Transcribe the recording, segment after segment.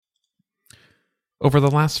Over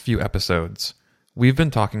the last few episodes, we've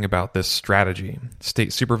been talking about this strategy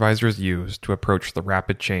state supervisors use to approach the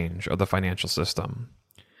rapid change of the financial system.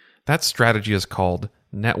 That strategy is called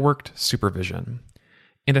networked supervision,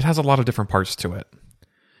 and it has a lot of different parts to it.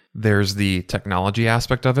 There's the technology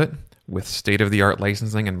aspect of it, with state-of-the-art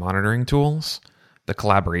licensing and monitoring tools, the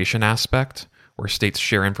collaboration aspect, where states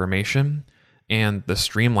share information, and the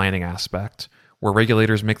streamlining aspect, where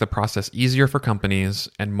regulators make the process easier for companies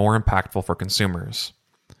and more impactful for consumers.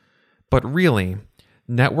 But really,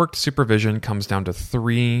 networked supervision comes down to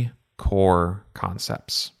three core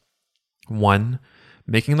concepts. One,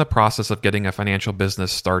 making the process of getting a financial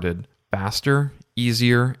business started faster,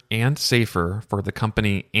 easier, and safer for the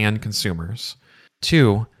company and consumers.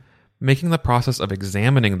 Two, making the process of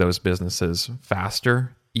examining those businesses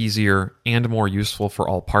faster, easier, and more useful for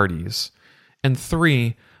all parties. And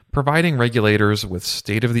three, providing regulators with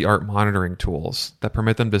state-of-the-art monitoring tools that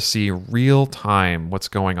permit them to see real-time what's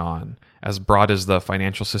going on, as broad as the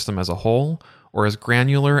financial system as a whole, or as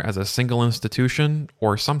granular as a single institution,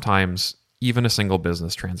 or sometimes even a single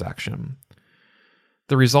business transaction.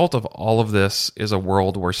 The result of all of this is a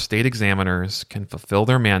world where state examiners can fulfill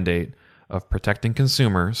their mandate of protecting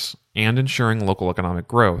consumers and ensuring local economic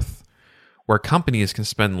growth, where companies can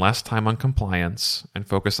spend less time on compliance and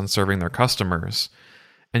focus on serving their customers,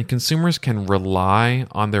 and consumers can rely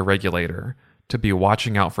on their regulator to be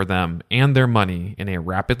watching out for them and their money in a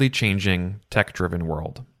rapidly changing, tech-driven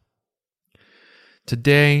world.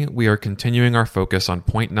 Today, we are continuing our focus on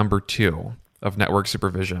point number 2 of network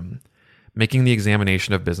supervision, making the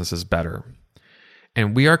examination of businesses better.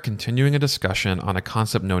 And we are continuing a discussion on a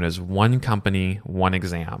concept known as one company, one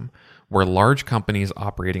exam, where large companies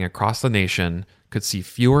operating across the nation could see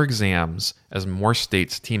fewer exams as more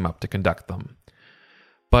states team up to conduct them.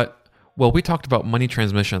 But while we talked about money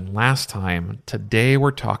transmission last time, today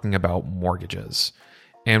we're talking about mortgages.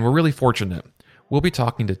 And we're really fortunate. We'll be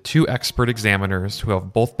talking to two expert examiners who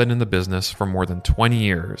have both been in the business for more than 20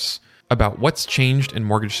 years about what's changed in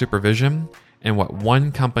mortgage supervision and what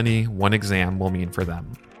one company, one exam will mean for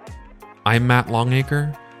them. I'm Matt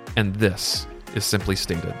Longacre, and this is Simply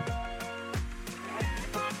Stated.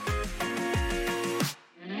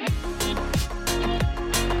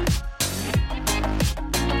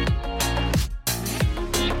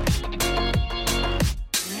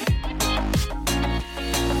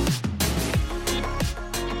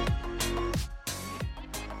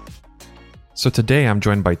 So today I'm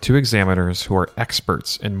joined by two examiners who are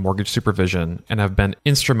experts in mortgage supervision and have been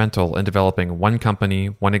instrumental in developing one company,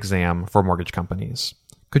 one exam for mortgage companies.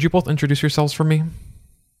 Could you both introduce yourselves for me?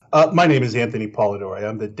 My name is Anthony Polidori.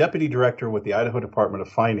 I'm the Deputy Director with the Idaho Department of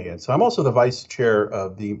Finance. I'm also the Vice Chair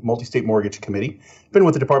of the Multi-State Mortgage Committee. Been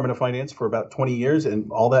with the Department of Finance for about 20 years,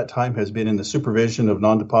 and all that time has been in the supervision of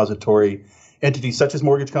non-depository entities such as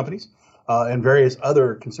mortgage companies and various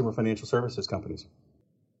other consumer financial services companies.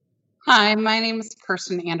 Hi, my name is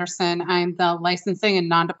Kirsten Anderson. I'm the Licensing and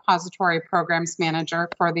Non-Depository Programs Manager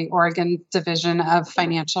for the Oregon Division of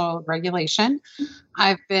Financial Regulation.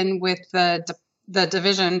 I've been with the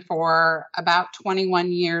division for about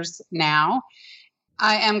 21 years now.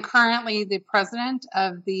 I am currently the president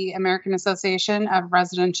of the American Association of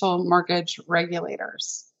Residential Mortgage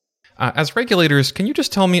Regulators. As regulators, can you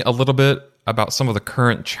just tell me a little bit about some of the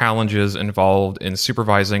current challenges involved in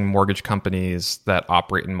supervising mortgage companies that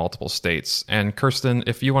operate in multiple states? And Kirsten,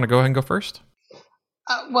 if you want to go ahead and go first.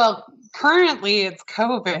 Well, currently it's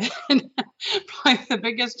COVID. Probably the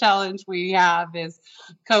biggest challenge we have is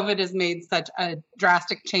COVID has made such a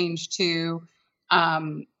drastic change to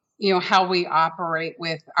how we operate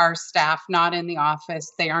with our staff not in the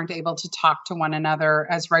office. They aren't able to talk to one another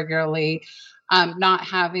as regularly. Not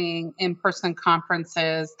having in-person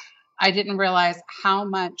conferences. I didn't realize how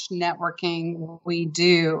much networking we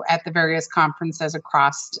do at the various conferences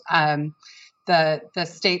across the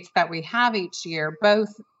states that we have each year, both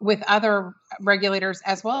with other regulators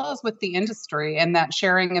as well as with the industry, and that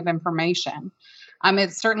sharing of information.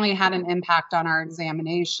 It certainly had an impact on our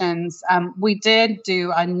examinations. We did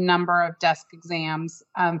do a number of desk exams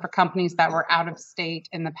for companies that were out of state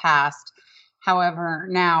in the past. However,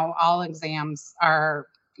 now all exams are,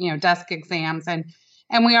 desk exams, and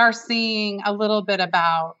we are seeing a little bit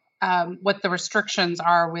about what the restrictions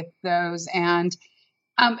are with those. And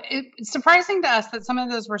it's surprising to us that some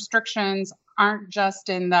of those restrictions aren't just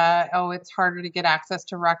in it's harder to get access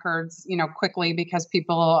to records, quickly because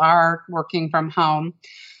people are working from home,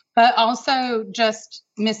 but also just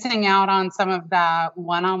missing out on some of that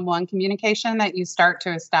one-on-one communication that you start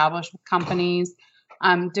to establish with companies.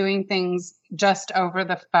 Doing things just over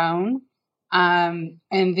the phone and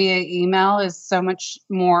via email is so much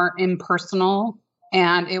more impersonal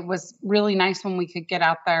And it was really nice when we could get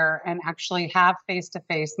out there and actually have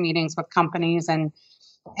face-to-face meetings with companies and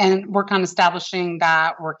work on establishing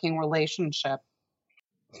that working relationship.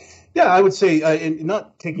 Yeah, I would say, and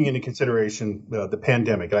not taking into consideration the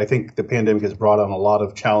pandemic, I think the pandemic has brought on a lot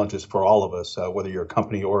of challenges for all of us, whether you're a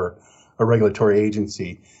company or a regulatory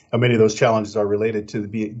agency. And many of those challenges are related to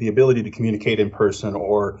the ability to communicate in person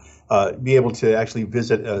or be able to actually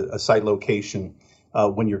visit a site location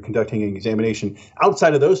when you're conducting an examination.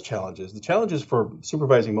 Outside of those challenges, the challenges for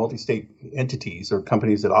supervising multi-state entities or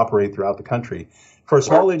companies that operate throughout the country, for a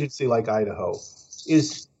small agency like Idaho,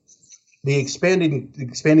 is the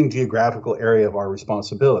expanding geographical area of our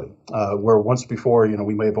responsibility, where once before,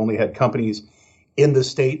 we may have only had companies in the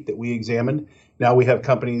state that we examined. Now we have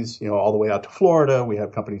companies, all the way out to Florida. We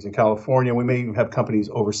have companies in California. We may even have companies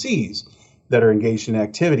overseas that are engaged in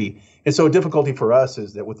activity. And so a difficulty for us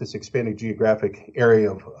is that with this expanding geographic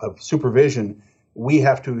area of supervision, we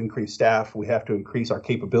have to increase staff. We have to increase our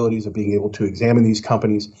capabilities of being able to examine these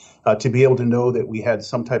companies, to be able to know that we had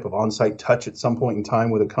some type of on-site touch at some point in time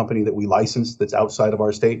with a company that we licensed that's outside of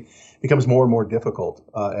our state. It becomes more and more difficult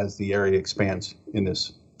as the area expands in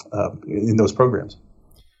those programs.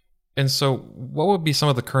 And so what would be some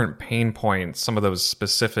of the current pain points, some of those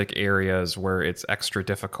specific areas where it's extra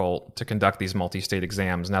difficult to conduct these multi-state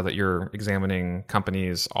exams now that you're examining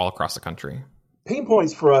companies all across the country? Pain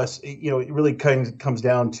points for us, it really kind of comes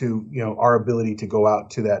down to, our ability to go out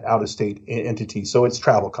to that out-of-state entity. So it's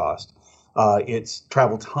travel cost, it's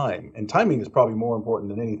travel time, and timing is probably more important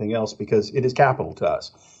than anything else because it is capital to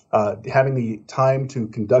us. Having the time to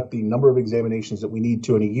conduct the number of examinations that we need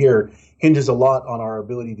to in a year hinges a lot on our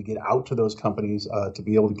ability to get out to those companies, to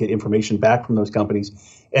be able to get information back from those companies,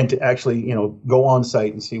 and to actually, go on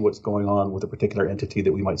site and see what's going on with a particular entity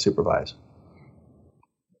that we might supervise.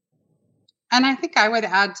 And I think I would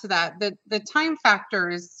add to that the time factor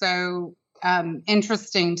is so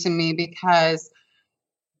interesting to me because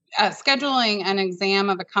scheduling an exam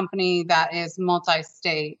of a company that is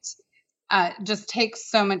multi-state just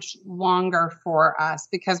takes so much longer for us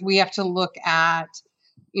because we have to look at,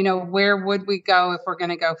 where would we go if we're going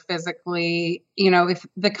to go physically? If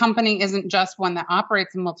the company isn't just one that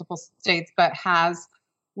operates in multiple states, but has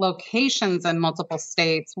locations in multiple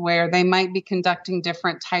states where they might be conducting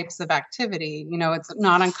different types of activity. It's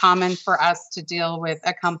not uncommon for us to deal with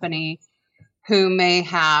a company who may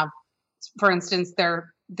have, for instance,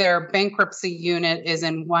 their bankruptcy unit is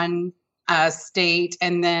in one state,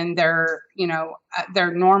 and then their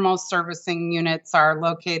normal servicing units are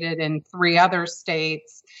located in 3 other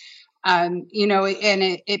states. And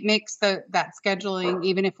it makes that scheduling,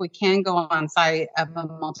 even if we can go on site of a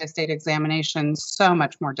multi-state examination, so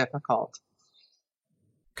much more difficult.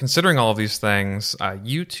 Considering all of these things,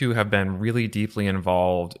 you two have been really deeply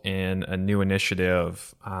involved in a new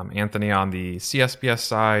initiative. Anthony on the CSBS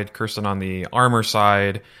side, Kirsten on the ARMOR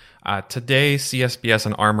side. Today, CSBS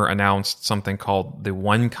and ARMOR announced something called the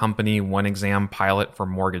One Company, One Exam pilot for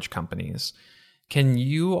mortgage companies. Can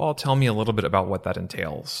you all tell me a little bit about what that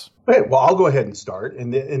entails? Okay, well, I'll go ahead and start.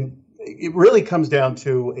 And it really comes down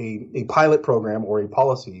to a pilot program or a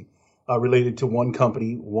policy related to one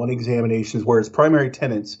company, one examinations, where its primary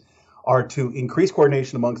tenets are to increase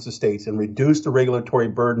coordination amongst the states and reduce the regulatory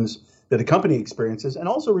burdens that a company experiences, and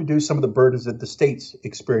also reduce some of the burdens that the states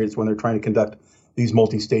experience when they're trying to conduct these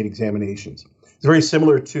multi-state examinations. It's very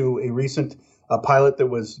similar to a recent pilot that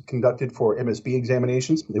was conducted for MSB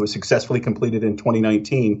examinations. It was successfully completed in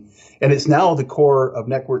 2019, and it's now the core of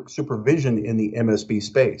network supervision in the MSB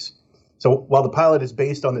space. So while the pilot is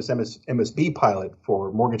based on this MSB pilot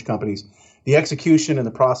for mortgage companies, the execution and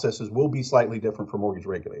the processes will be slightly different for mortgage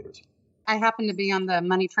regulators. I happen to be on the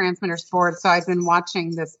Money Transmitters board, so I've been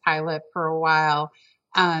watching this pilot for a while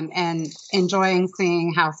and enjoying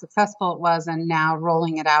seeing how successful it was and now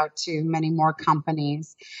rolling it out to many more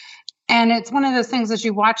companies. And it's one of those things as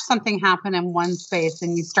you watch something happen in one space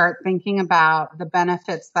and you start thinking about the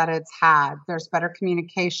benefits that it's had. There's better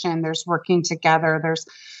communication, there's working together, there's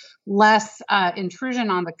less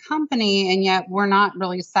intrusion on the company, and yet we're not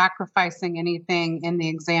really sacrificing anything in the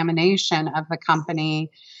examination of the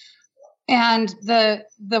company. And the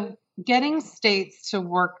getting states to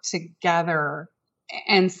work together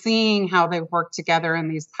and seeing how they work together in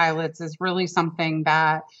these pilots is really something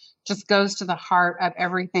that just goes to the heart of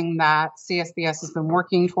everything that CSBS has been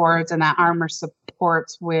working towards and that ARMOR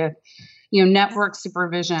supports with, network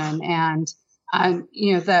supervision and,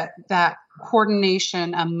 that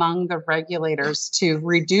coordination among the regulators to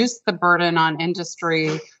reduce the burden on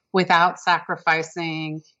industry without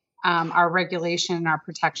sacrificing our regulation and our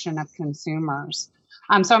protection of consumers.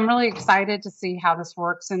 So I'm really excited to see how this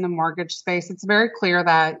works in the mortgage space. It's very clear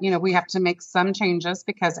that, we have to make some changes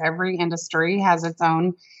because every industry has its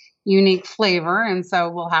own unique flavor. And so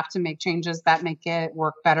we'll have to make changes that make it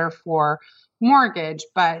work better for mortgage.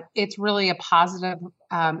 But it's really a positive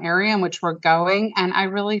area in which we're going. And I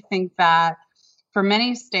really think that for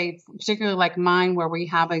many states, particularly like mine, where we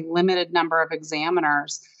have a limited number of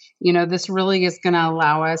examiners, this really is going to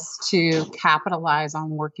allow us to capitalize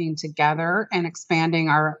on working together and expanding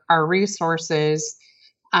our resources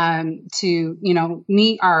to,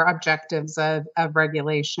 meet our objectives of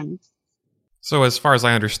regulation. So as far as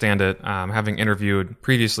I understand it, having interviewed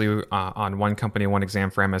previously on One Company, One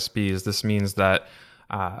Exam for MSBs, this means that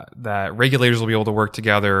that regulators will be able to work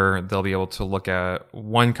together. They'll be able to look at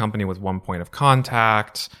one company with one point of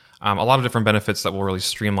contact. A lot of different benefits that will really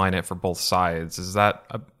streamline it for both sides. Is that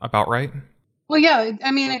about right? Well, yeah.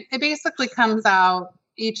 I mean, it basically comes out,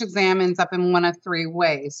 each exam ends up in one of three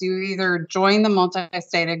ways. You either join the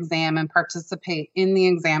multi-state exam and participate in the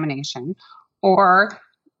examination, or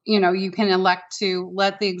you can elect to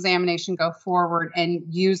let the examination go forward and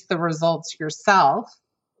use the results yourself,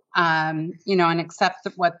 and accept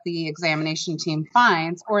what the examination team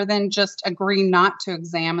finds, or then just agree not to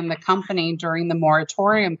examine the company during the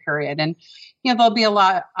moratorium period. And, there'll be a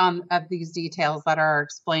lot of these details that are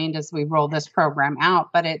explained as we roll this program out,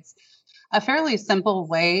 but it's a fairly simple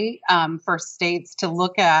way for states to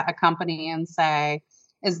look at a company and say,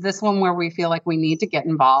 is this one where we feel like we need to get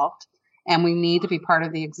involved and we need to be part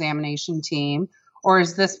of the examination team? Or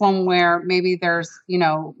is this one where maybe there's,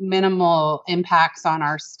 minimal impacts on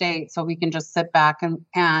our state, so we can just sit back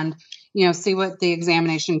and see what the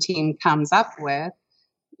examination team comes up with,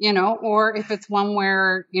 or if it's one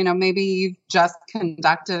where, maybe you've just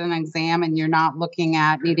conducted an exam and you're not looking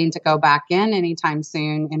at needing to go back in anytime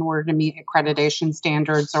soon in order to meet accreditation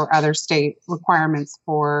standards or other state requirements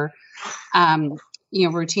for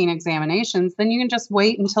routine examinations, then you can just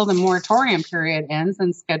wait until the moratorium period ends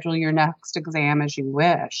and schedule your next exam as you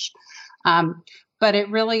wish. But it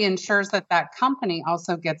really ensures that company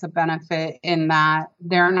also gets a benefit in that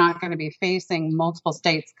they're not going to be facing multiple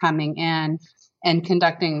states coming in and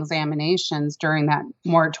conducting examinations during that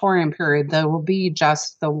moratorium period. There will be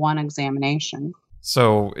just the one examination.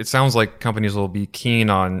 So it sounds like companies will be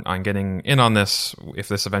keen on getting in on this if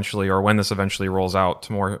this eventually, or when this eventually rolls out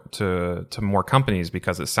to more companies,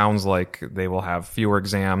 because it sounds like they will have fewer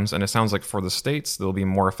exams, and it sounds like for the states there'll be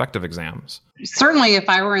more effective exams. Certainly, if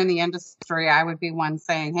I were in the industry, I would be one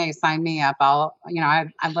saying, "Hey, sign me up."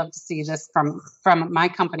 I'd love to see this from my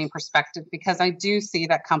company perspective, because I do see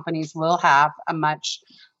that companies will have a much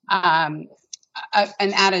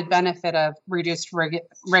an added benefit of reduced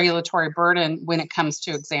regulatory burden when it comes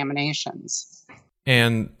to examinations.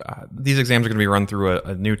 And these exams are going to be run through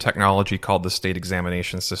a new technology called the state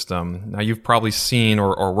examination system. Now, you've probably seen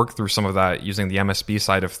or worked through some of that using the MSB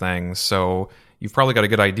side of things, so you've probably got a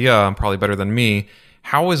good idea, probably better than me.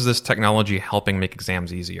 How is this technology helping make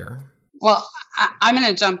exams easier? Well, I'm going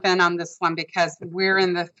to jump in on this one because we're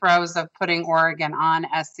in the throes of putting Oregon on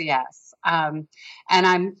SCS. And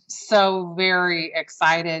I'm so very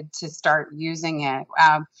excited to start using it.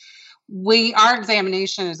 Our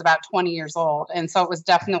examination is about 20 years old, and so it was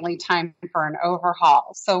definitely time for an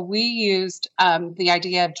overhaul. So we used the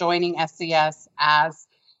idea of joining SCS as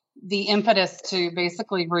the impetus to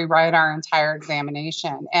basically rewrite our entire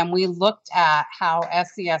examination. And we looked at how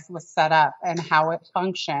SCS was set up and how it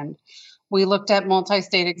functioned. We looked at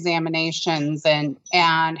multi-state examinations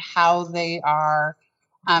and how they are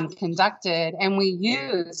conducted, and we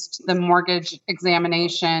used the mortgage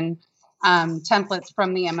examination templates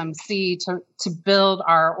from the MMC to build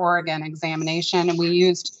our Oregon examination, and we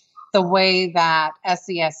used the way that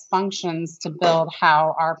SCS functions to build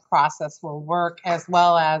how our process will work, as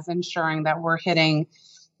well as ensuring that we're hitting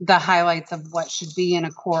the highlights of what should be in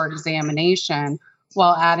a core examination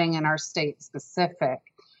while adding in our state specific.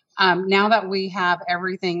 Now that we have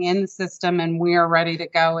everything in the system and we are ready to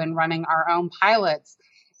go and running our own pilots,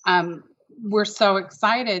 we're so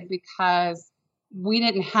excited because we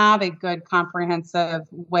didn't have a good comprehensive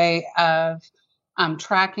way of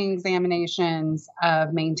tracking examinations,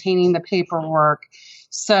 of maintaining the paperwork.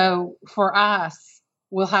 So for us,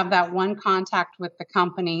 we'll have that one contact with the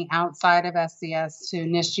company outside of SCS to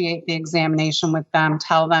initiate the examination with them,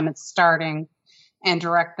 tell them it's starting, and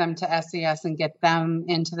direct them to SCS and get them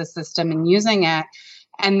into the system and using it.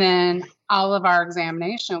 And then all of our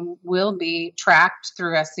examination will be tracked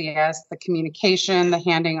through SES, the communication, the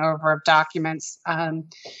handing over of documents,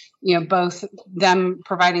 both them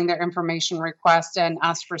providing their information request and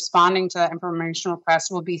us responding to that information request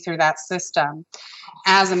will be through that system.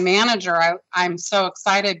 As a manager, I'm so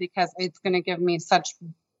excited because it's going to give me such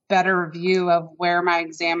better view of where my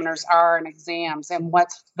examiners are in exams and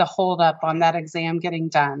what's the holdup on that exam getting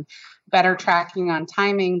done. Better tracking on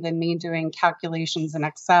timing than me doing calculations in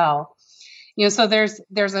Excel. So there's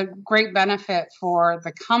a great benefit for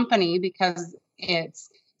the company because it's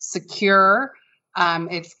secure.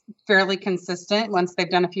 It's fairly consistent. Once they've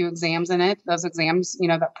done a few exams in it, those exams,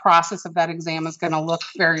 the process of that exam is going to look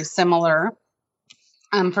very similar.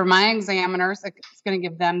 For my examiners, it's going to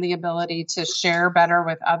give them the ability to share better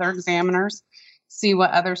with other examiners, see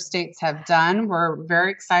what other states have done. We're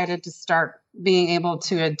very excited to start being able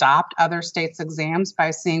to adopt other states' exams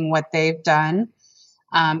by seeing what they've done.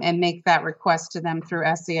 And make that request to them through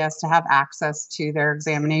SES to have access to their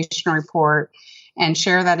examination report and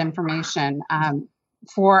share that information.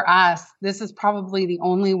 For us, this is probably the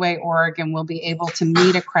only way Oregon will be able to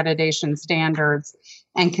meet accreditation standards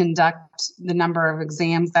and conduct the number of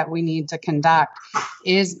exams that we need to conduct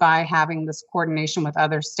is by having this coordination with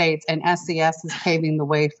other states, and SES is paving the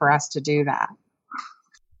way for us to do that.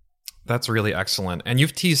 That's really excellent. And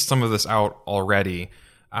you've teased some of this out already.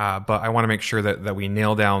 But I want to make sure that we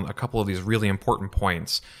nail down a couple of these really important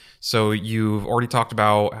points. So you've already talked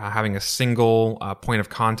about having a single point of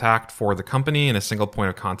contact for the company and a single point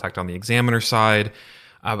of contact on the examiner side.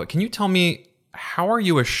 But can you tell me, how are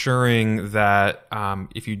you assuring that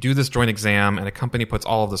if you do this joint exam and a company puts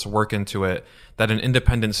all of this work into it, that an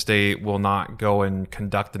independent state will not go and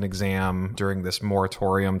conduct an exam during this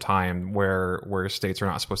moratorium time where states are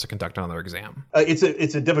not supposed to conduct another exam? It's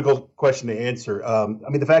a difficult question to answer.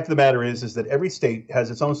 The fact of the matter is that every state has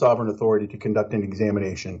its own sovereign authority to conduct an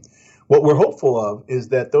examination. What we're hopeful of is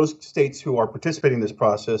that those states who are participating in this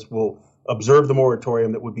process will observe the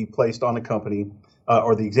moratorium that would be placed on a company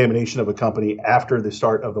or the examination of a company after the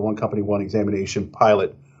start of the One Company, One Examination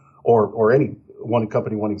pilot or any One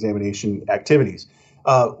Company, One Examination activities.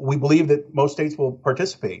 We believe that most states will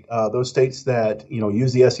participate. Those states that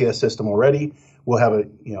use the SES system already will have a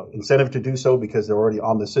incentive to do so because they're already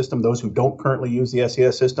on the system. Those who don't currently use the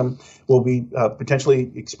SES system will be potentially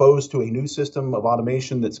exposed to a new system of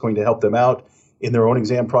automation that's going to help them out in their own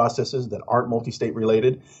exam processes that aren't multi-state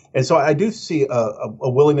related. And so I do see a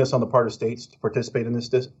willingness on the part of states to participate in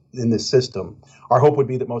this system. Our hope would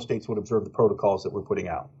be that most states would observe the protocols that we're putting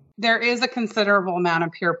out. There is a considerable amount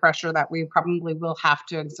of peer pressure that we probably will have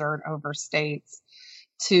to exert over states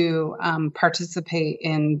to participate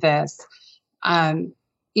in this.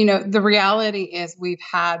 The reality is we've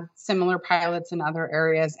had similar pilots in other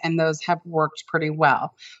areas, and those have worked pretty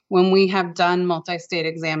well. When we have done multi-state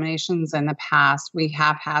examinations in the past, we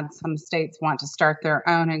have had some states want to start their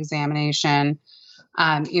own examination,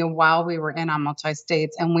 while we were in on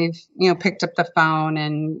multi-states, and we've, picked up the phone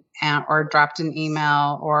and or dropped an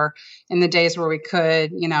email, or in the days where we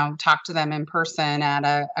could, talk to them in person at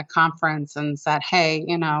a conference and said, hey,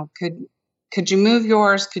 could you move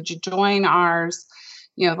yours? Could you join ours?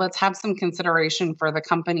 Let's have some consideration for the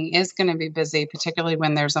company is going to be busy, particularly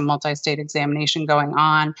when there's a multi-state examination going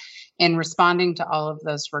on. In responding to all of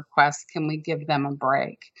those requests, can we give them a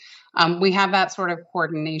break? We have that sort of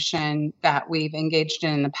coordination that we've engaged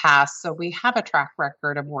in the past, so we have a track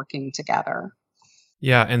record of working together.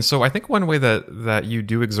 Yeah, and so I think one way that you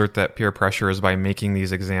do exert that peer pressure is by making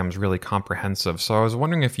these exams really comprehensive. So I was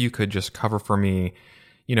wondering if you could just cover for me,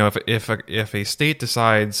 if a state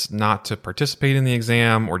decides not to participate in the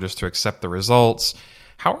exam or just to accept the results,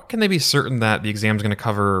 how can they be certain that the exam is going to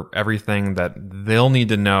cover everything that they'll need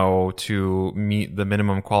to know to meet the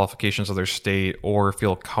minimum qualifications of their state or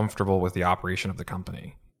feel comfortable with the operation of the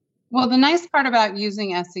company? Well, the nice part about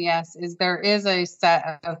using SES is there is a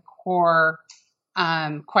set of core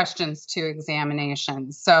questions to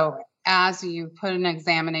examinations. So as you put an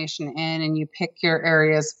examination in and you pick your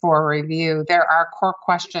areas for review, there are core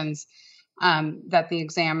questions that the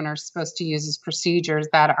examiner is supposed to use as procedures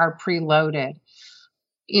that are preloaded.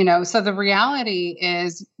 So the reality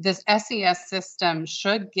is this SES system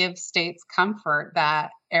should give states comfort that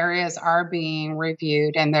areas are being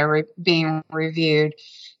reviewed and they're being reviewed,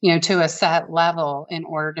 to a set level in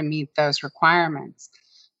order to meet those requirements.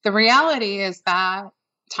 The reality is that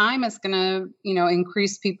time is going to,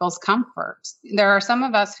 increase people's comfort. There are some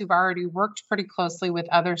of us who've already worked pretty closely with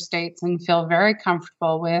other states and feel very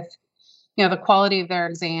comfortable with, the quality of their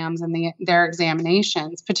exams and their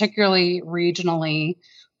examinations, particularly regionally.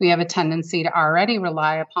 We have a tendency to already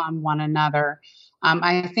rely upon one another.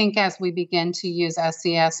 I think as we begin to use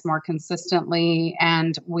SES more consistently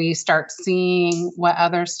and we start seeing what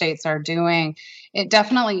other states are doing, it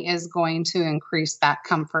definitely is going to increase that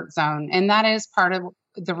comfort zone. And that is part of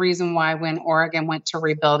the reason why when Oregon went to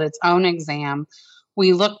rebuild its own exam,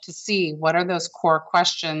 we looked to see what are those core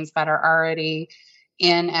questions that are already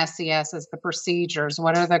in SES as the procedures.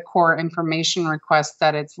 What are the core information requests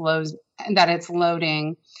that it's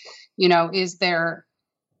loading? Is there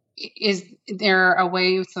a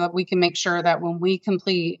way so that we can make sure that when we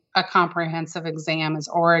complete a comprehensive exam as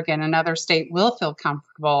Oregon, another state will feel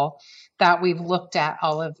comfortable that we've looked at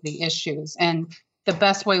all of the issues? And the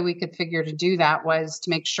best way we could figure to do that was to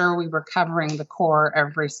make sure we were covering the core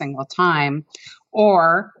every single time.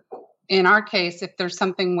 Or in our case, if there's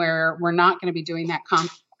something where we're not going to be doing that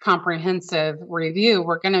comprehensive review,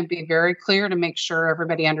 we're going to be very clear to make sure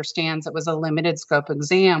everybody understands it was a limited scope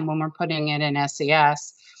exam when we're putting it in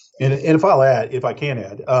SES. And if I can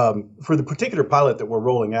add, for the particular pilot that we're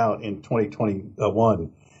rolling out in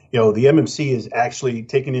 2021, the MMC is actually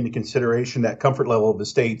taking into consideration that comfort level of the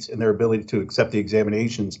states and their ability to accept the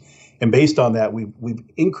examinations. And based on that, we've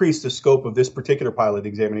increased the scope of this particular pilot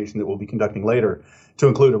examination that we'll be conducting later to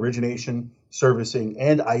include origination, servicing,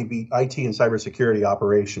 and IT and cybersecurity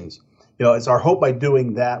operations. It's our hope by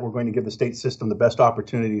doing that, we're going to give the state system the best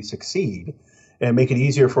opportunity to succeed and make it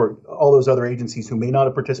easier for all those other agencies who may not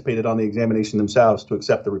have participated on the examination themselves to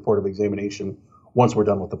accept the report of examination once we're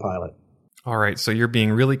done with the pilot. All right, so you're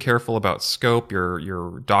being really careful about scope,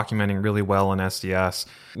 you're documenting really well in SDS.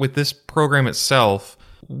 With this program itself,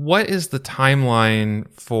 what is the timeline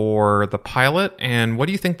for the pilot, and what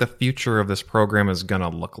do you think the future of this program is going to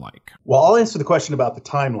look like? Well, I'll answer the question about the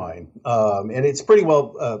timeline, and it's pretty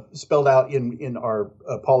well spelled out in our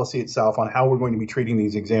policy itself on how we're going to be treating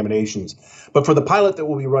these examinations. But for the pilot that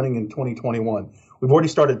we'll be running in 2021, we've already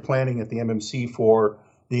started planning at the MMC for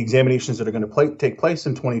the examinations that are going to take place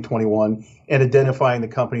in 2021 and identifying the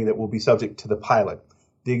company that will be subject to the pilot.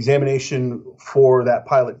 The examination for that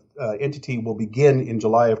pilot entity will begin in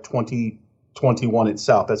July of 2021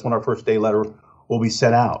 itself. That's when our first day letter will be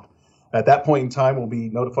sent out. At that point in time, we'll be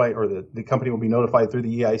notified, or the company will be notified through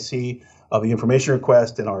the EIC of the information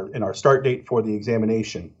request and our start date for the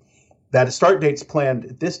examination. That start date's planned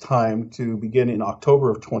at this time to begin in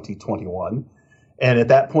October of 2021. And at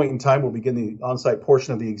that point in time, we'll begin the on-site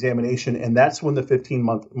portion of the examination, and that's when the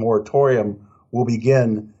 15-month moratorium will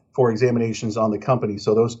begin for examinations on the company.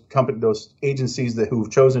 So those agencies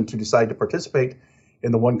who've chosen to decide to participate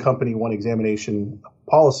in the one company, one examination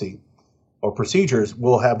policy or procedures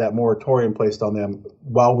will have that moratorium placed on them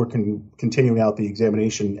while we're continuing out the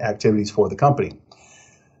examination activities for the company.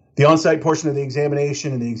 The on-site portion of the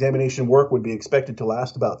examination and the examination work would be expected to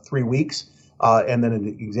last about 3 weeks. And then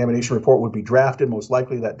an examination report would be drafted. Most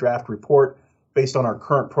likely that draft report, based on our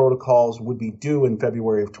current protocols, would be due in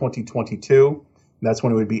February of 2022. And that's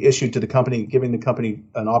when it would be issued to the company, giving the company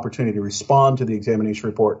an opportunity to respond to the examination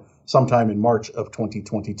report sometime in March of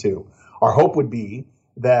 2022. Our hope would be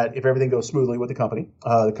that if everything goes smoothly with the company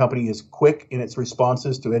is quick in its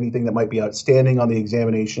responses to anything that might be outstanding on the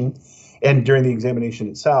examination and during the examination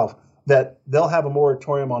itself, that they'll have a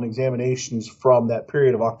moratorium on examinations from that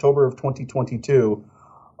period of October of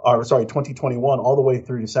 2021 all the way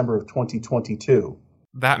through December of 2022.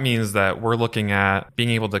 That means that we're looking at being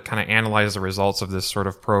able to kind of analyze the results of this sort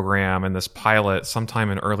of program and this pilot sometime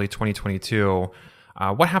in early 2022.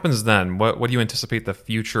 What happens then? What do you anticipate the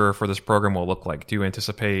future for this program will look like? Do you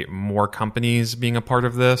anticipate more companies being a part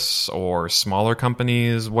of this or smaller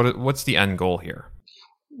companies? What's the end goal here?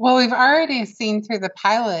 Well, we've already seen through the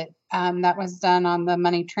pilot that was done on the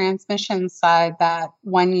money transmission side that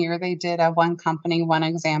 1 year they did a one company, one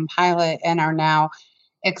exam pilot and are now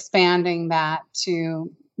expanding that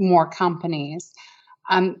to more companies.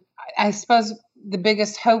 I suppose the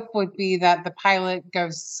biggest hope would be that the pilot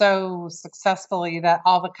goes so successfully that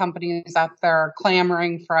all the companies out there are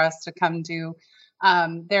clamoring for us to come do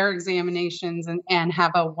their examinations and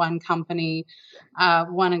have a one company,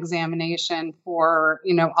 one examination for,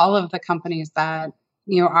 all of the companies that,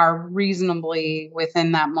 are reasonably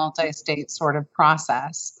within that multi-state sort of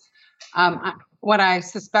process. What I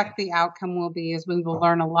suspect the outcome will be is we will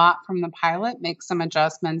learn a lot from the pilot, make some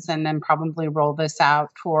adjustments, and then probably roll this out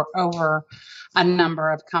for over a number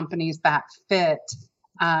of companies that fit,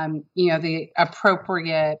 the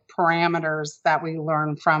appropriate parameters that we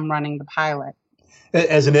learn from running the pilot.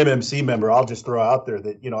 As an MMC member, I'll just throw out there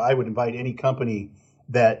that, I would invite any company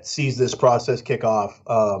that sees this process kick off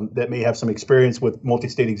that may have some experience with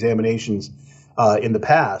multi-state examinations in the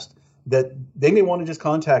past, that they may want to just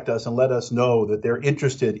contact us and let us know that they're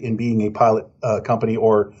interested in being a pilot company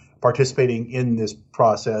or participating in this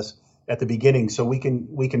process at the beginning, so we can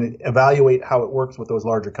evaluate how it works with those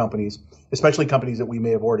larger companies, especially companies that we may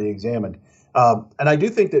have already examined. And I do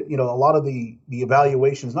think that a lot of the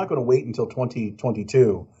evaluation is not going to wait until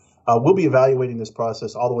 2022. We'll be evaluating this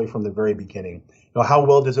process all the way from the very beginning. How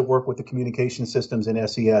well does it work with the communication systems in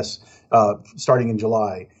SES starting in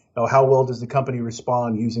July? How well does the company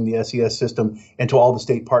respond using the SES system and to all the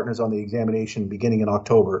state partners on the examination beginning in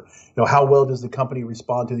October? How well does the company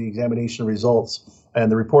respond to the examination results and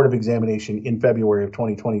the report of examination in February of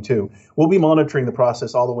 2022? We'll be monitoring the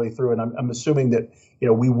process all the way through, and I'm assuming that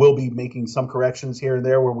we will be making some corrections here and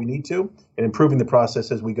there where we need to and improving the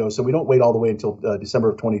process as we go. So we don't wait all the way until December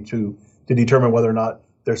of 22 to determine whether or not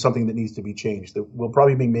there's something that needs to be changed. We'll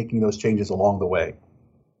probably be making those changes along the way.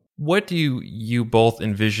 What do you both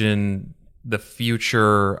envision the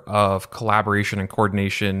future of collaboration and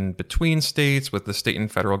coordination between states with the state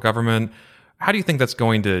and federal government? How do you think that's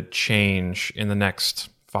going to change in the next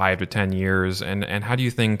 5 to 10 years? And how do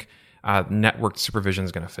you think networked supervision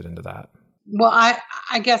is going to fit into that? Well,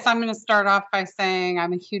 I guess I'm going to start off by saying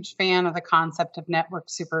I'm a huge fan of the concept of network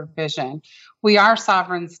supervision. We are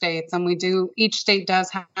sovereign states, and each state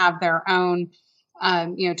does have their own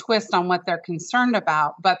twist on what they're concerned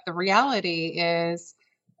about. But the reality is,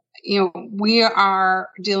 we are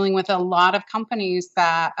dealing with a lot of companies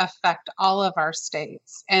that affect all of our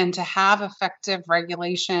states. And to have effective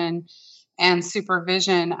regulation and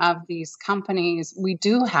supervision of these companies, we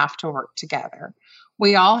do have to work together.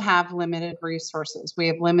 We all have limited resources. We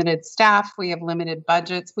have limited staff. We have limited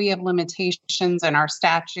budgets. We have limitations in our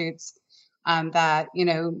statutes that,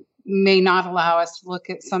 may not allow us to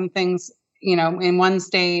look at some things, in one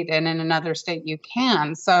state, and in another state you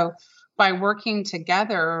can. So by working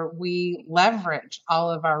together, we leverage all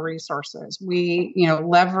of our resources. We,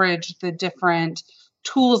 leverage the different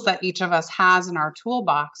tools that each of us has in our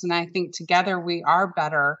toolbox. And I think together we are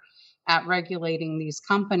better at regulating these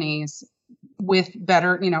companies with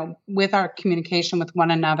better, with our communication with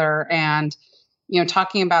one another and,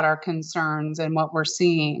 talking about our concerns and what we're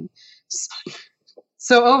seeing.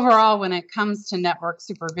 So overall, when it comes to network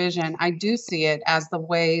supervision, I do see it as the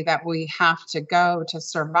way that we have to go to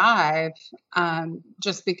survive,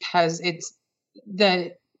 just because it's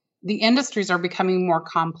the industries are becoming more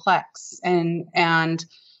complex and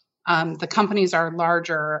the companies are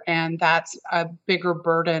larger, and that's a bigger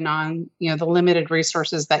burden on, the limited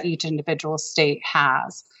resources that each individual state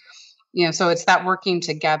has. So it's that working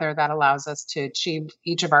together that allows us to achieve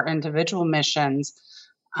each of our individual missions,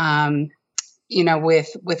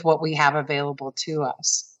 with what we have available to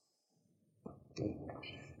us.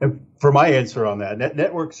 And for my answer on that,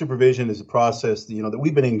 network supervision is a process, that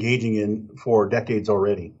we've been engaging in for decades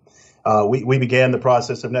already. We began the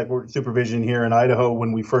process of network supervision here in Idaho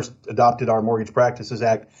when we first adopted our Mortgage Practices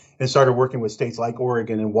Act and started working with states like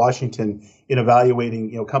Oregon and Washington in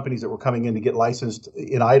evaluating, companies that were coming in to get licensed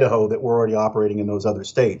in Idaho that were already operating in those other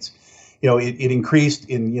states. It increased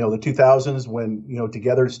in, the 2000s when,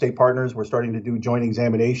 together state partners were starting to do joint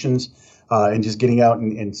examinations and just getting out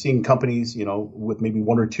and seeing companies, with maybe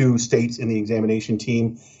one or two states in the examination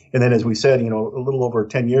team. And then, as we said, a little over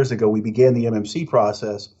 10 years ago, we began the MMC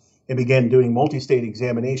process and began doing multi-state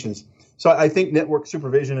examinations. So I think network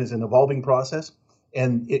supervision is an evolving process,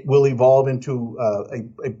 and it will evolve into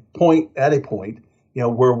a point,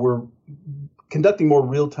 where we're conducting more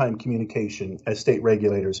real-time communication as state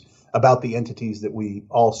regulators about the entities that we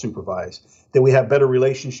all supervise, that we have better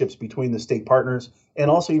relationships between the state partners and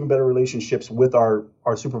also even better relationships with our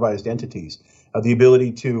supervised entities. The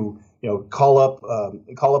ability to call up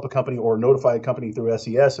a company or notify a company through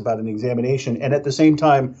SES about an examination, and at the same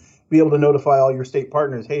time be able to notify all your state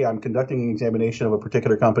partners, hey, I'm conducting an examination of a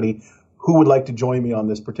particular company. Who would like to join me on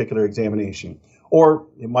this particular examination? Or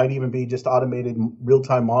it might even be just automated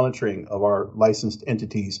real-time monitoring of our licensed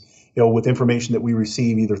entities, with information that we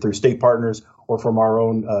receive either through state partners or from our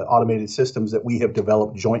own automated systems that we have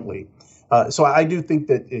developed jointly. So I do think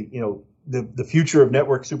that, the future of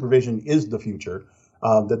network supervision is the future,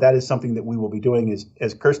 that is something that we will be doing.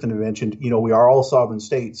 As Kirsten had mentioned, we are all sovereign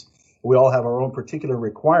states. We all have our own particular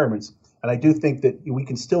requirements. And I do think that we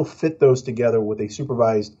can still fit those together with a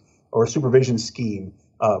supervised or a supervision scheme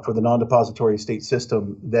for the non-depository state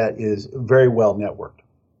system that is very well networked.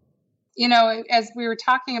 As we were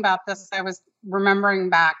talking about this, I was remembering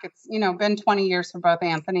back, it's, been 20 years for both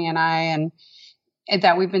Anthony and I, and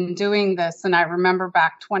that we've been doing this. And I remember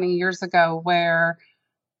back 20 years ago where,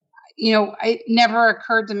 it never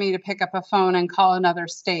occurred to me to pick up a phone and call another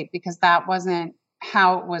state, because that wasn't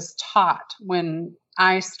how it was taught when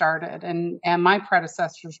I started. And my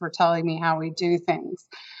predecessors were telling me how we do things.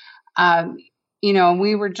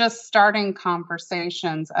 we were just starting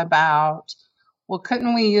conversations about, well,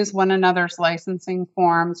 couldn't we use one another's licensing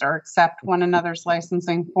forms or accept one another's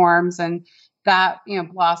licensing forms? And that,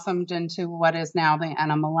 blossomed into what is now the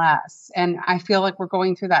NMLS. And I feel like we're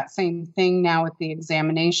going through that same thing now with the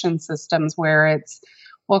examination systems where it's,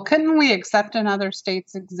 well, couldn't we accept another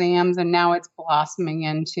state's exams? And now it's blossoming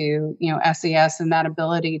into, SES and that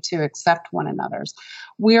ability to accept one another's.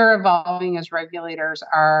 We're evolving as regulators.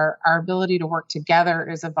 Our ability to work together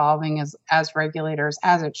is evolving as regulators,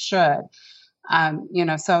 as it should.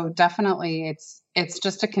 So definitely it's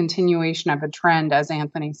just a continuation of a trend, as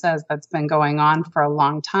Anthony says, that's been going on for a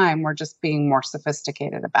long time. We're just being more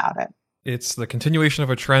sophisticated about it. It's the continuation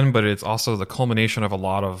of a trend, but it's also the culmination of a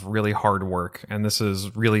lot of really hard work. And this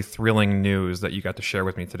is really thrilling news that you got to share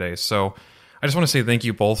with me today. So I just want to say thank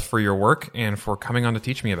you both for your work and for coming on to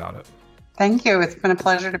teach me about it. Thank you. It's been a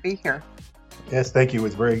pleasure to be here. Yes, thank you.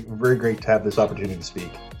 It's very, very great to have this opportunity to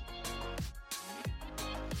speak.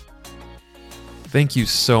 Thank you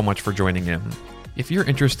so much for joining in. If you're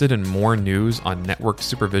interested in more news on network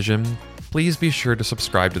supervision, please be sure to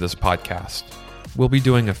subscribe to this podcast. We'll be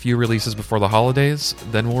doing a few releases before the holidays,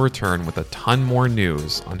 then we'll return with a ton more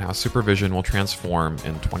news on how supervision will transform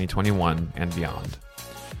in 2021 and beyond.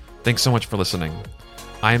 Thanks so much for listening.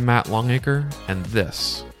 I'm Matt Longacre, and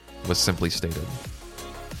this was Simply Stated.